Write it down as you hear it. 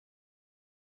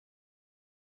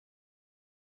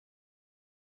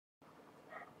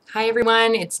Hi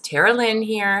everyone, it's Tara Lynn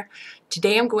here.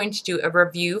 Today I'm going to do a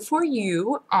review for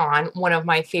you on one of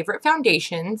my favorite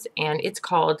foundations, and it's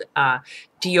called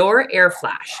Dior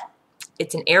Airflash.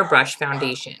 It's an airbrush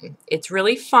foundation. It's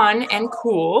really fun and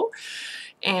cool,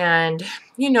 and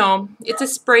it's a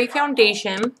spray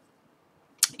foundation,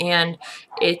 and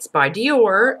it's by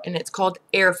Dior, and it's called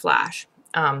Airflash.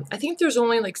 I think there's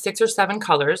only like 6 or 7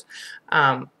 colors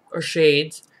or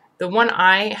shades. The one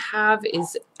I have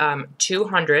is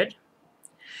 200,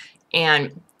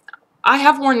 and I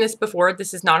have worn this before.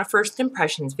 This is not a first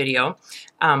impressions video,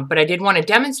 but I did want to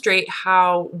demonstrate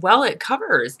how well it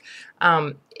covers.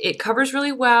 It covers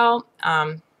really well.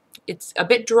 It's a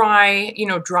bit dry,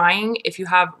 drying. If you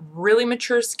have really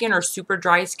mature skin or super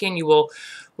dry skin, you will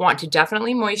want to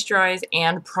definitely moisturize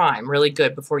and prime really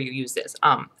good before you use this.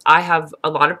 I have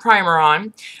a lot of primer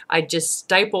on. I just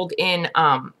stapled in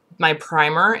my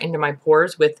primer into my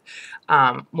pores with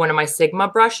one of my Sigma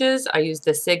brushes. I use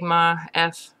the Sigma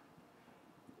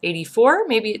F84,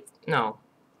 maybe, no.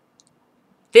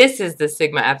 This is the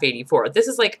Sigma F84. This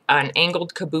is like an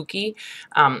angled kabuki.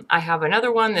 I have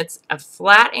another one that's a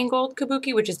flat angled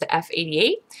kabuki, which is the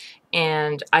F88.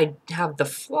 And I have the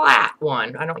flat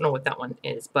one. I don't know what that one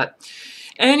is. But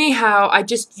anyhow, I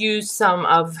just used some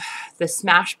of the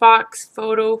Smashbox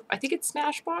Photo, I think it's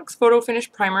Smashbox Photo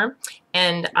Finish Primer.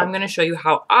 And I'm going to show you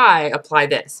how I apply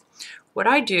this. What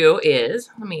I do is,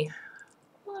 let me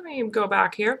go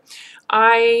back here.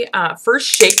 I first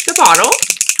shake the bottle.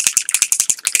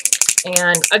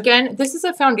 And again, this is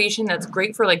a foundation that's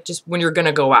great for like just when you're going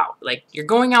to go out. Like you're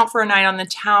going out for a night on the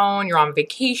town, you're on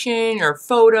vacation, or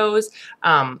photos.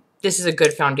 This is a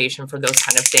good foundation for those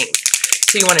kind of things.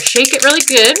 So you want to shake it really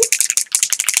good.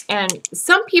 And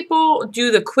some people do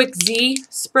the quick Z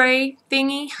spray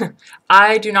thingy.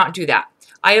 I do not do that.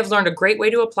 I have learned a great way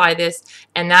to apply this,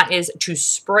 and that is to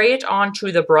spray it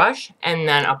onto the brush and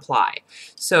then apply.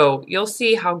 So you'll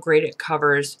see how great it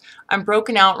covers. I'm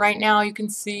broken out right now, you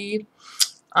can see,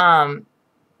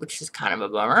 which is kind of a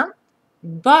bummer,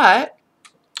 but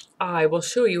I will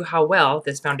show you how well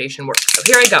this foundation works. So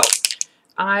here I go.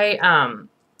 I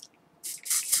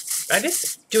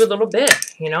just do a little bit,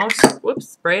 whoops,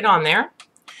 spray it on there,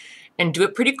 and do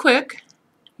it pretty quick,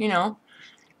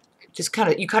 just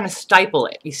you kind of stipple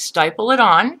it. You stipple it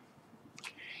on, and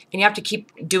you have to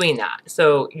keep doing that.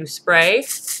 So you spray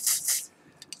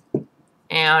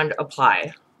and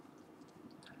apply.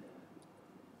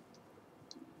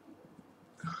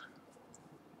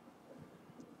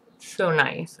 So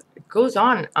nice. It goes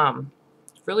on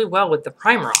really well with the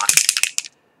primer on.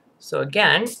 So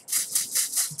again,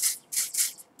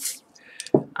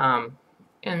 and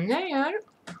then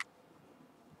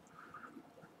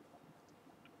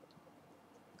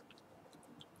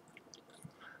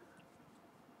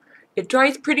it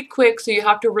dries pretty quick, so you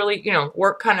have to really,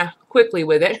 work kind of quickly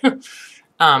with it.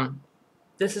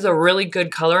 This is a really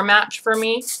good color match for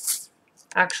me,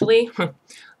 actually.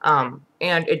 And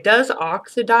it does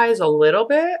oxidize a little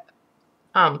bit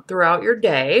throughout your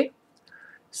day,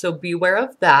 so beware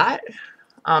of that.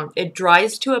 It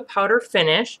dries to a powder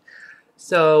finish,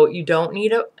 so you don't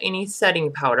need any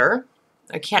setting powder.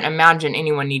 I can't imagine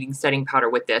anyone needing setting powder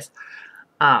with this.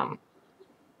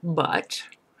 But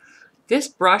this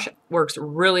brush works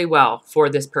really well for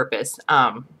this purpose.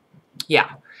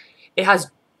 Yeah, it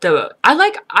has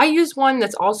I use one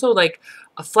that's also like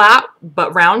a flat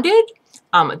but rounded.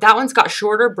 That one's got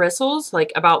shorter bristles,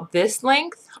 like about this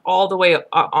length, all the way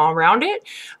around it.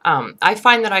 I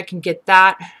find that I can get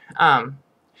that.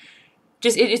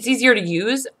 It's easier to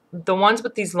use. The ones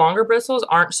with these longer bristles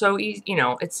aren't so easy.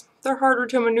 They're harder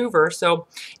to maneuver. So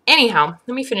anyhow,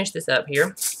 let me finish this up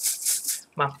here.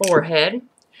 My forehead.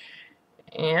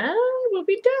 And we'll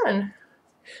be done.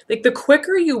 Like the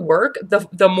quicker you work,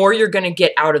 the more you're going to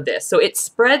get out of this. So it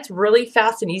spreads really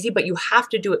fast and easy, but you have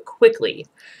to do it quickly.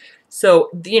 So,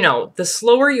 the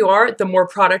slower you are, the more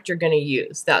product you're going to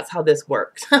use. That's how this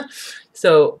works.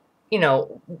 So,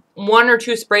 1 or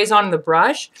 2 sprays on the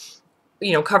brush,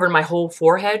 covered my whole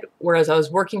forehead, whereas I was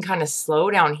working kind of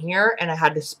slow down here and I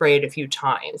had to spray it a few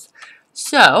times.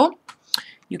 So,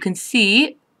 you can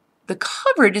see the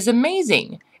coverage is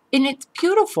amazing. And it's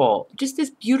beautiful, just this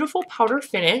beautiful powder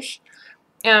finish.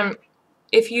 And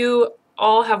if you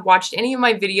all have watched any of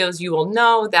my videos, you will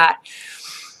know that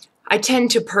I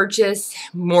tend to purchase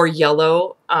more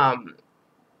yellow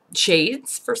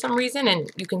shades for some reason.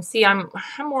 And you can see I'm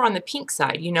more on the pink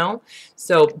side,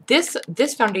 So this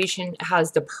foundation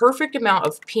has the perfect amount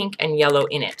of pink and yellow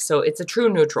in it. So it's a true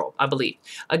neutral, I believe.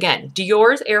 Again,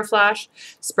 Dior's Airflash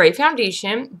Spray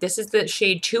Foundation. This is the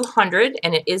shade 200,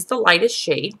 and it is the lightest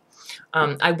shade.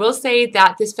 I will say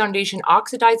that this foundation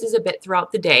oxidizes a bit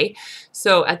throughout the day.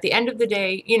 So at the end of the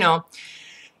day, you know,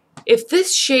 if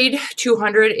this shade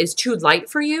 200 is too light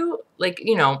for you, like,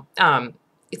 you know,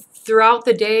 throughout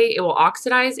the day it will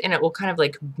oxidize and it will kind of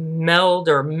like meld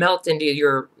or melt into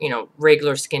your, you know,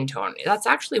 regular skin tone. That's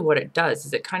actually what it does,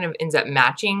 is it kind of ends up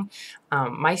matching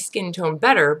my skin tone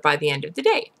better by the end of the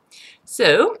day.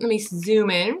 So let me zoom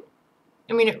in.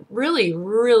 I mean, it really,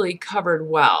 really covered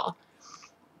well.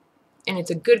 And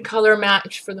it's a good color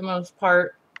match for the most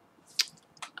part.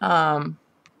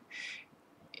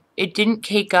 It didn't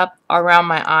cake up around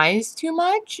my eyes too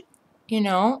much, you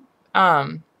know.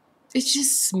 It's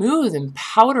just smooth and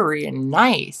powdery and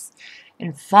nice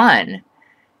and fun,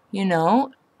 you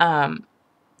know.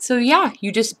 So yeah,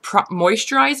 you just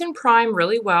moisturize and prime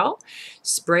really well.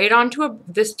 Spray it onto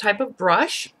this type of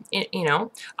brush. You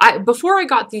know, before I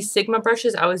got these Sigma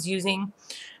brushes, I was using,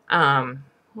 what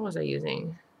was I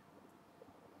using?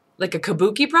 Like a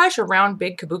kabuki brush, a round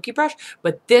big kabuki brush,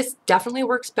 but this definitely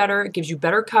works better. It gives you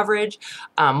better coverage,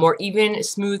 more even,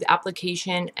 smooth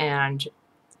application, and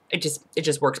it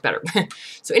just works better.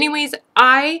 So anyways,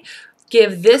 I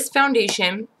give this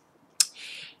foundation,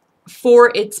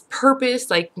 for its purpose,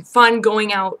 like fun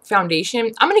going out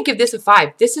foundation, I'm going to give this a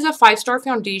 5. This is a 5-star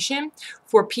foundation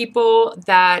for people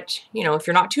that, you know, if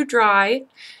you're not too dry,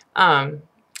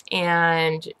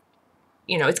 and,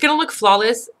 you know, it's going to look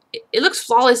flawless. It looks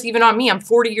flawless even on me. I'm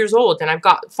 40 years old and I've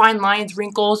got fine lines,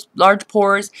 wrinkles, large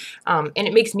pores, and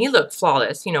it makes me look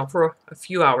flawless, you know, for a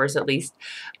few hours at least.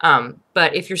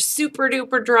 But if you're super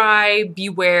duper dry,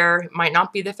 beware. It might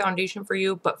not be the foundation for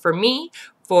you, but for me,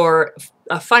 for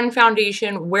a fun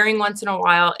foundation, wearing once in a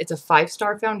while, it's a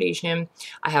 5-star foundation.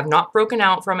 I have not broken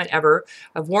out from it ever.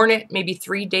 I've worn it maybe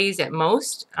 3 days at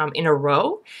most in a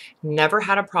row. Never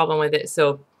had a problem with it.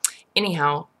 So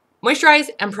anyhow, moisturize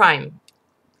and prime.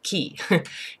 Key.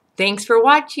 Thanks for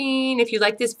watching. If you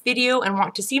like this video and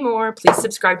want to see more, please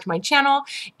subscribe to my channel,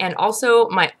 and also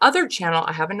my other channel.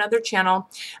 I have another channel.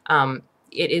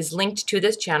 It is linked to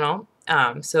this channel.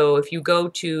 So if you go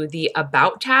to the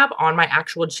About tab on my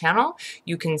actual channel,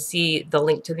 you can see the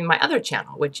link to my other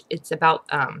channel, which it's about,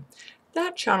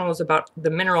 that channel is about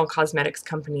the mineral cosmetics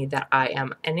company that I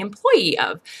am an employee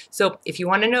of. So if you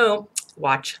want to know,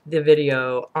 watch the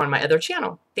video on my other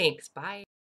channel. Thanks. Bye.